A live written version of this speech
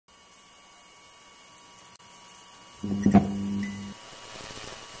Hey,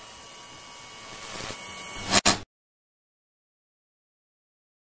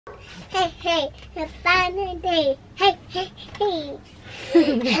 hey, it's final day. Hey, hey, hey.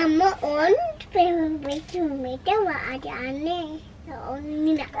 Come on,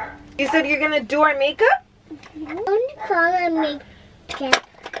 You said you're gonna do our makeup?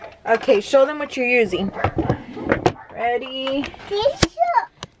 Okay, show them what you're using. Ready?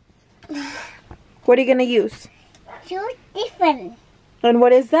 What are you gonna use? So different. And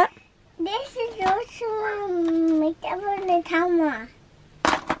what is that? This is also makeup on the camera.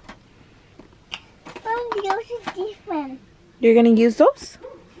 Yours is different. You're gonna use those?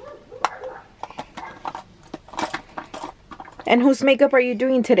 And whose makeup are you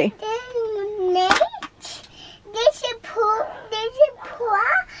doing today? This is Pooh. This is Pooh.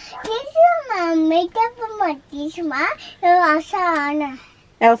 This is my makeup for my this one. Elsa Anna.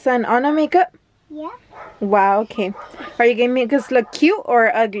 Elsa and Anna makeup? Yeah. Wow, okay. Are you gonna make us look cute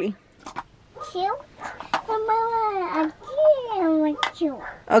or ugly? Cute. Cute.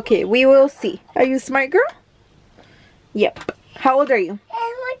 Okay, we will see. Are you smart, girl? Yep. How old are you? And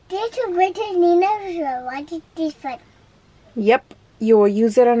what this is with Nina? What is different? Yep. You will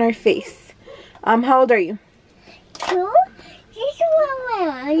use it on our face. How old are you? 2. This one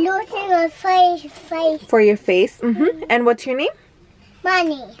I'm losing my face. For your face. And what's your name?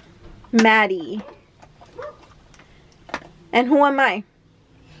 Money. Maddie. And who am I?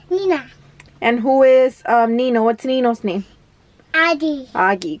 Nina. And who is Nino? What's Nino's name? Adi.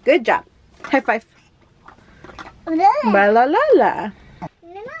 Augie. Good job. High five. Ba la la la.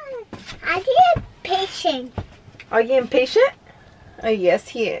 Adi is patient. Augie impatient? Oh, yes,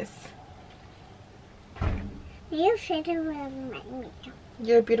 he is. You should have worn my makeup.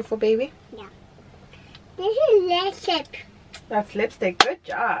 You're a beautiful baby. Yeah. This is lipstick. That's lipstick. Good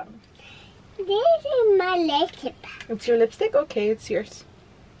job. This is my lipstick. It's your lipstick? Okay, it's yours.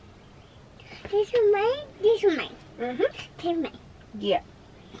 This is mine. This is mine. This is mine. Yeah.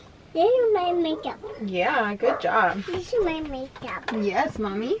 This is my makeup. Yeah, good job. This is my makeup. Yes,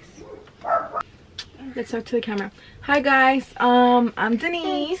 mommies. Let's talk to the camera. Hi guys, I'm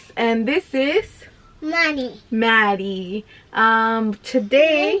Denise and this is Money. Maddie.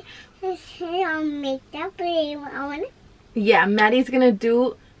 Today, Makeup. yeah, Maddie's gonna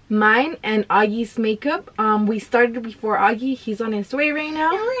do mine and Augie's makeup. We started before Augie. He's on his way right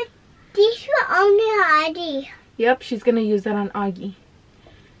now. This is only Adi. Yep, she's gonna use that on Augie.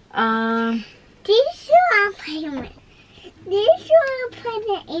 This one payment. This one put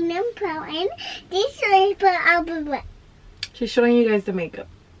in the pro and this one put out the. She's showing you guys the makeup.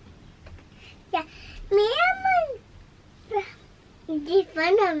 Yeah, me and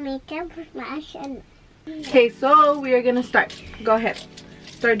different makeup fashion. Okay, so we are gonna start. Go ahead.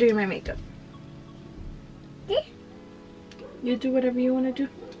 Start doing my makeup. This. You do whatever you wanna do.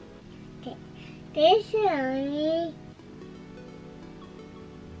 Okay. This is only.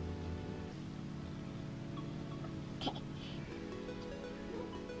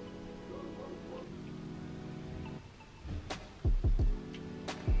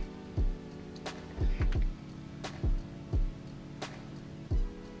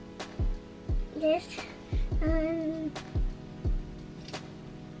 This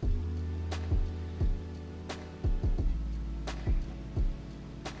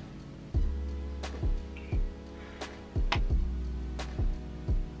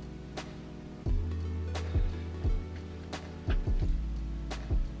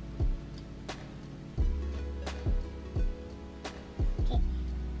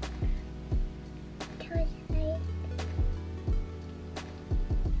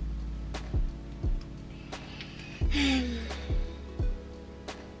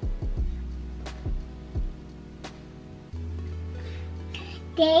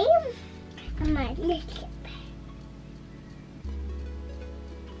game on my lipstick.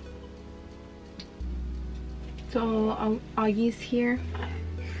 So Augie's here.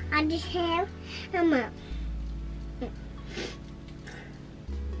 I just have a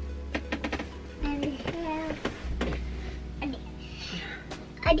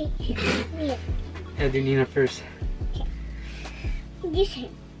Adi. Yeah. I'll do Nina first. Okay. This one.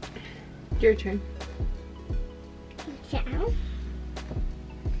 Your turn. Down.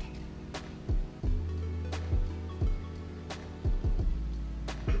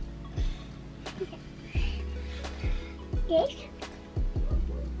 This.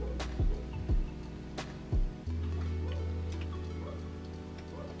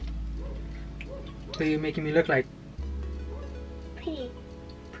 What are you making me look like? Pretty.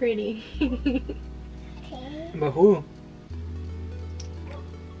 Pretty. Okay. But who?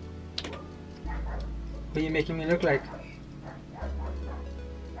 What are you making me look like?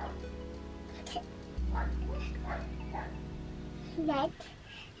 That,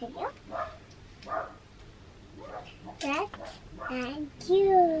 and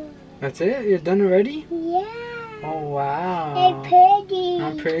you. That's it? You're done already? Yeah. Oh, wow. And pretty.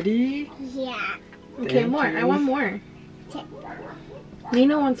 I'm pretty? Yeah. Okay, Thank more. you. I want more. Okay.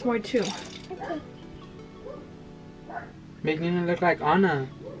 Nina wants more too. Okay. Make Nina look like Anna.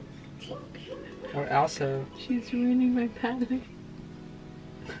 Or Elsa. She's ruining my palette.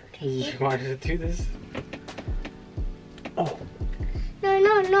 You wanted to do this? Oh.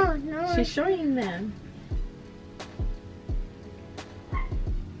 No. She's showing them.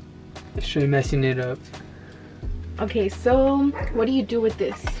 She's messing it up. Okay, so what do you do with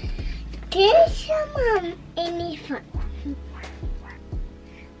this? This any fun.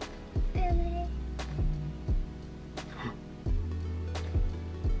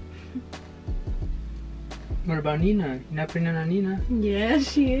 What about Nina? You're not putting it on Nina? Yeah,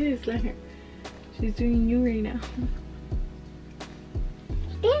 she is. Let her. She's doing you right now.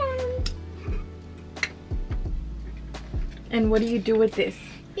 And what do you do with this?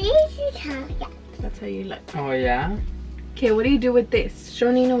 This is how That's how you look. Oh, yeah? Okay, what do you do with this?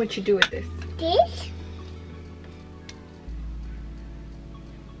 Show Nina what you do with this. this.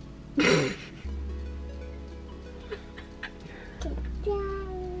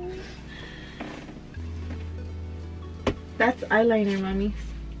 That's eyeliner, mommy.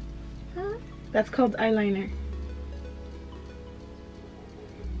 Huh? That's called eyeliner.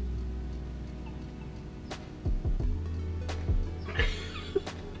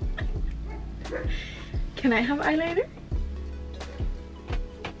 Can I have eyeliner?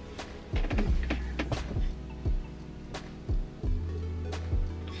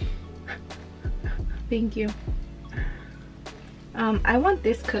 Thank you. I want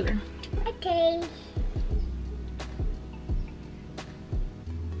this color. Okay.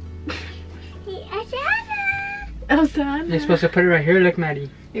 Elsa. You're supposed to put it right here. Look, Maddie.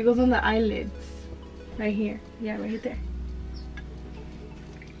 It goes on the eyelids. Right here. Yeah, right there.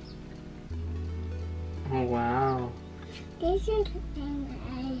 Oh, wow. This is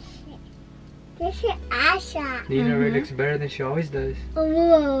Asha. Nina really looks better than she always does.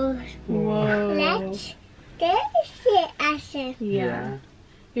 Whoa. Whoa. Let's. This is Asha. Yeah.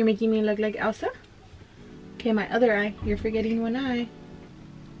 You're making me look like Elsa? Okay, my other eye. You're forgetting one eye.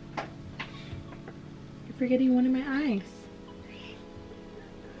 You're forgetting one of my eyes.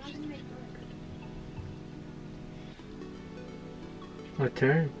 What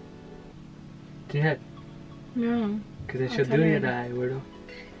turn? Yeah, No. because then I'll she'll tell do her the now. other eye, weirdo.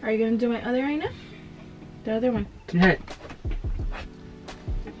 Are you gonna do my other eye now? The other one. Yeah.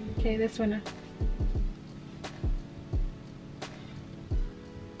 Okay, this one now.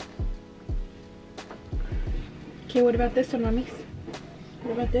 Okay, what about this one, mommies?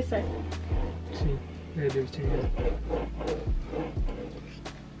 What about this side? See, maybe it's turn it.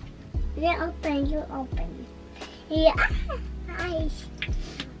 You open. Yeah. Eyes.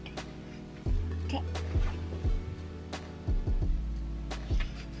 Okay.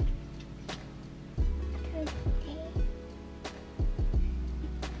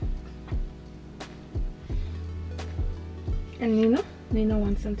 And Nina? Nina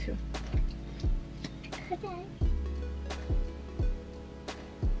wants them too. Okay.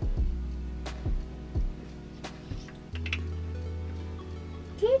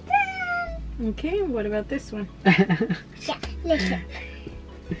 Okay, what about this one? Yeah, listen.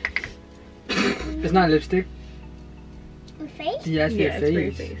 It's not lipstick. Your face? Yeah, it's Yeah, your it's for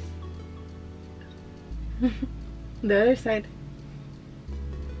your face. face. The other side.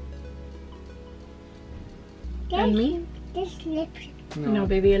 And me? This lipstick. No,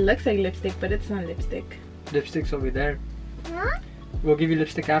 baby, it looks like lipstick, but it's not lipstick. Lipstick's over there. Huh? We'll give you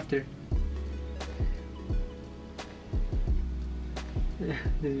lipstick after. Yeah,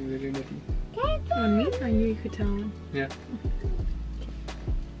 this is really nutty. On me? I knew you could tell them. Yeah.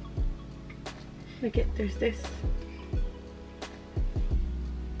 Look it, there's this.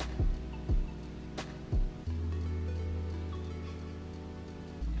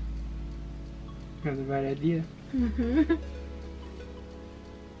 You have the right idea. Mm-hmm.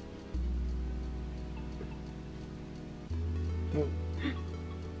 Oh.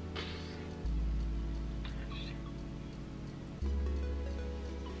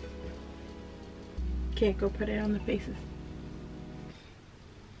 Okay, go put it on the faces.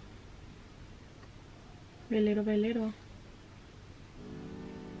 By little by little.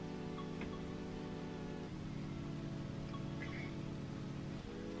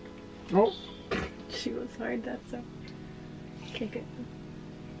 Oh. She was hard, that's so. Okay, good.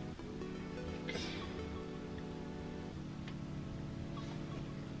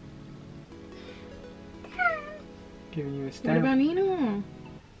 Giving you a What stamp. about Nino?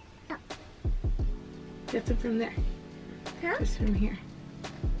 Oh. Get some from there. Huh? Just from here.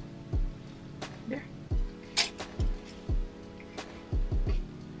 There.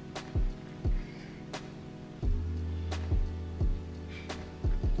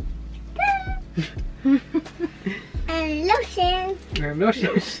 And lotion. Or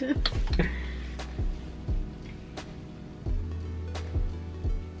lotion.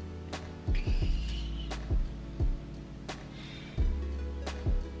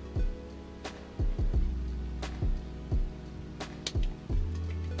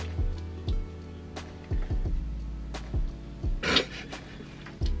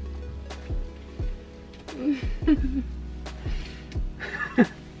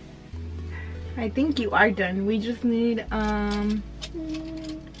 I think you are done. We just need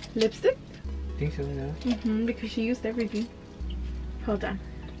lipstick. I think so, yeah. Because she used everything. Hold on.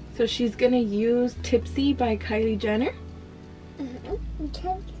 So she's gonna use Tipsy by Kylie Jenner.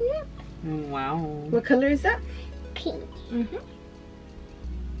 Wow. What color is that? Pink.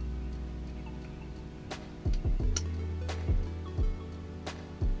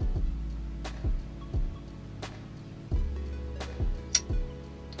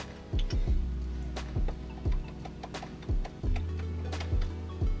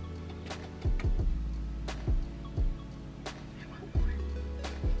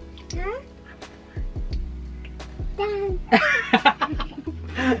 Huh? Done.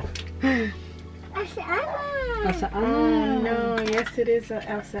 Elsa Anna. Elsa Oh Anna. no, yes it is a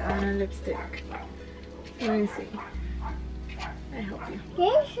Elsa Anna lipstick. Let me see. I help you.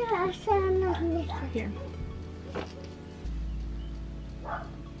 This is Elsa Anna's lipstick. Here.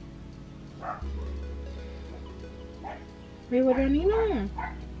 Wait, what about Nino?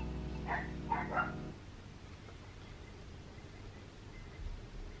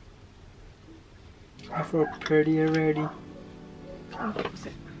 I feel pretty already. I'll close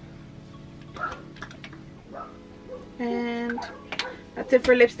it. And that's it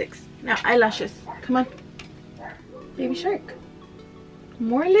for lipsticks. Now eyelashes. Come on. Baby shark.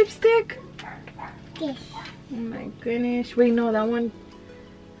 More lipstick? This. Oh my goodness. Wait, no, that one.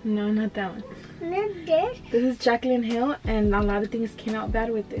 No, not that one. Not this. This is Jaclyn Hill, and a lot of things came out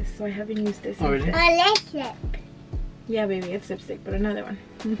bad with this, so I haven't used this. Oh, really? instead. Lipstick. Yeah, baby, it's lipstick, but another one.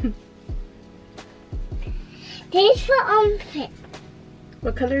 This for armpit.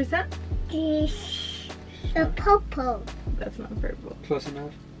 What color is that? This. The purple. That's not purple. Close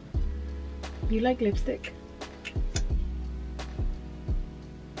enough. You like lipstick?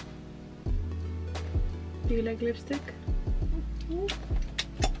 Do you like lipstick?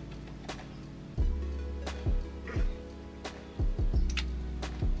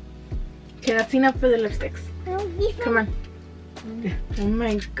 Okay, that's enough for the lipsticks. Oh, this Come on. Oh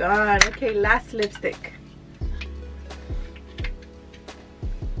my god. Okay, last lipstick.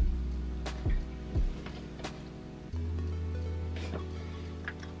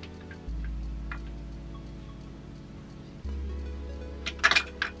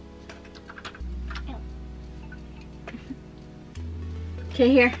 Okay,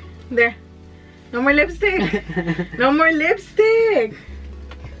 here. There. No more lipstick. No more lipstick.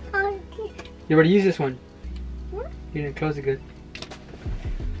 Oh, this. You already used this one. What? You didn't close it good.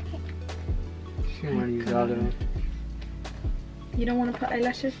 She's gonna want to use all of them. You don't want to put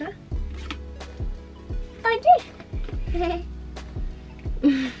eyelashes now? Oh, this.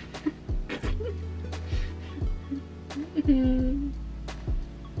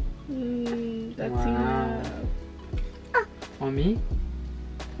 That's Wow. enough. On me?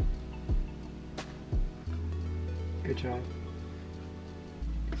 Good job.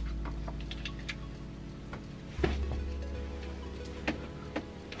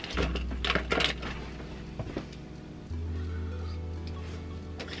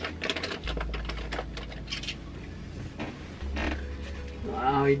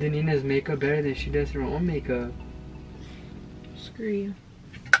 Wow, you did Nina's makeup better than she does her own makeup. Screw you.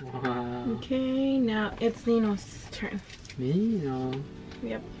 Wow. Okay, now it's Nino's turn. Me? No.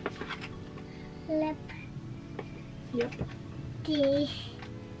 Yep. Lip. Yep. This.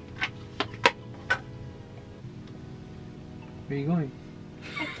 Where are you going?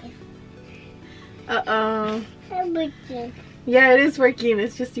 Uh-oh. Everything. Yeah, it is working.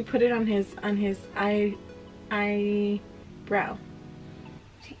 It's just you put it on his eyebrow.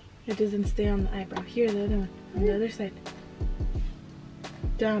 It doesn't stay on the eyebrow. Here, the other one. On the other side.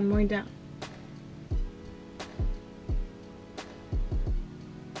 Down, more down.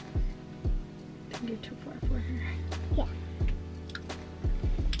 I think you're too far for her. Yeah.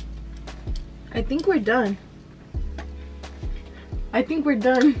 I think we're done. I think we're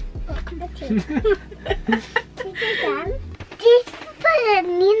done. Okay.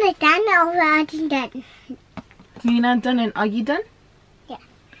 Nina done or Auntie done? Nina done and Augie done? Yeah.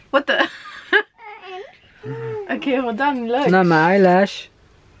 What the? Okay, hold on. Look. Not my eyelash.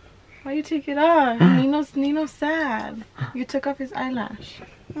 Why you take it off? Nino's sad. You took off his eyelash.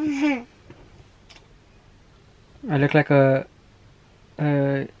 I look like a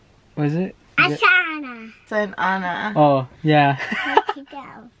what is it? Asana. Said Anna. Oh, yeah.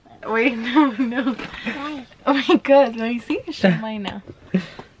 Wait, no. Right. Oh my god, let me see. Show mine now.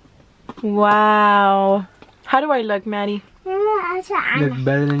 Wow. How do I look, Maddie? Asana. Look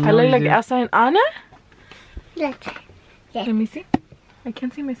better than you. I look like do. Elsa and Anna? Look. Let me see. I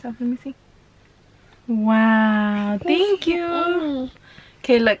can't see myself. Let me see. Wow. Thank you.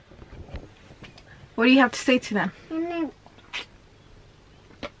 Okay, look. What do you have to say to them?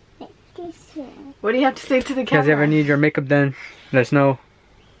 What do you have to say to the If you guys camera? ever need your makeup done, let us know.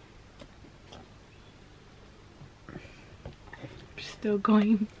 Still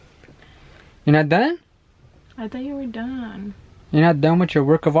going. You're not done? I thought you were done. You're not done with your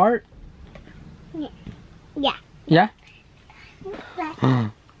work of art? Yeah. Yeah?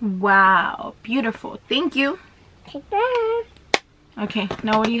 Wow. Beautiful. Thank you. Take that. Okay,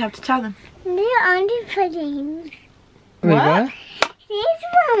 now what do you have to tell them? They're only puddings. Wait, What? what? This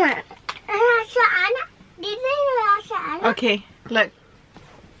mama. Asana. This is Asana. Okay, look.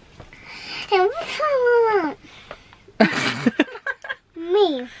 And what's mama?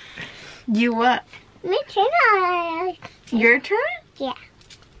 Me. You what? Me too. Your turn? Yeah.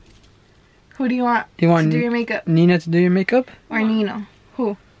 Who do you want Do you want to do your makeup? Nina to do your makeup? Or Nino?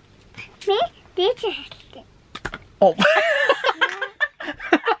 Who? Me. This is. Oh.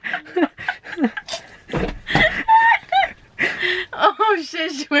 Oh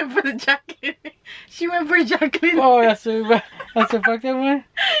shit, she went for the jacket. She went for Jacqueline. Oh, that's a fucked up one?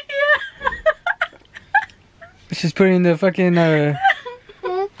 Yeah. She's putting the fucking,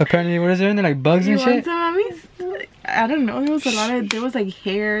 apparently, what is there in there? Like bugs You and want shit? some, mommies? I don't know. There was a lot of, there was like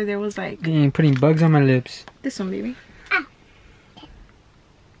hair. There was like, Dang, putting bugs on my lips. this one, baby.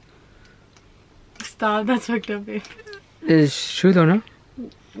 Stop, that's fucked up, babe. It's true though, no?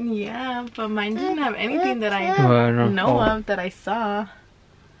 Yeah, but mine didn't have anything that I Oh, I don't know. know Oh. of that I saw.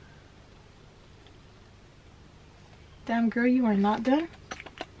 Damn girl, you are not done?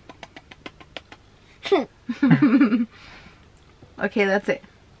 Okay, that's it.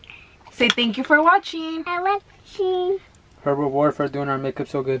 Say thank you for watching. I want to. Her reward for doing our makeup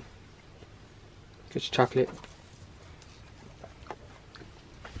so good. It's chocolate.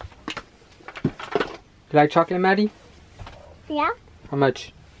 You like chocolate, Maddie? Yeah. How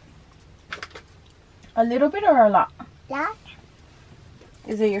much? A little bit or a lot? That.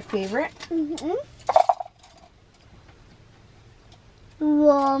 Is it your favorite?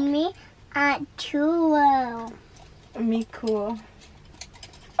 Roll me at 12. Me cool.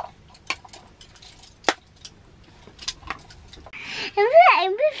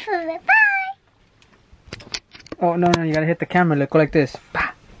 Bye. Oh, no, you gotta hit the camera. Look, go like this.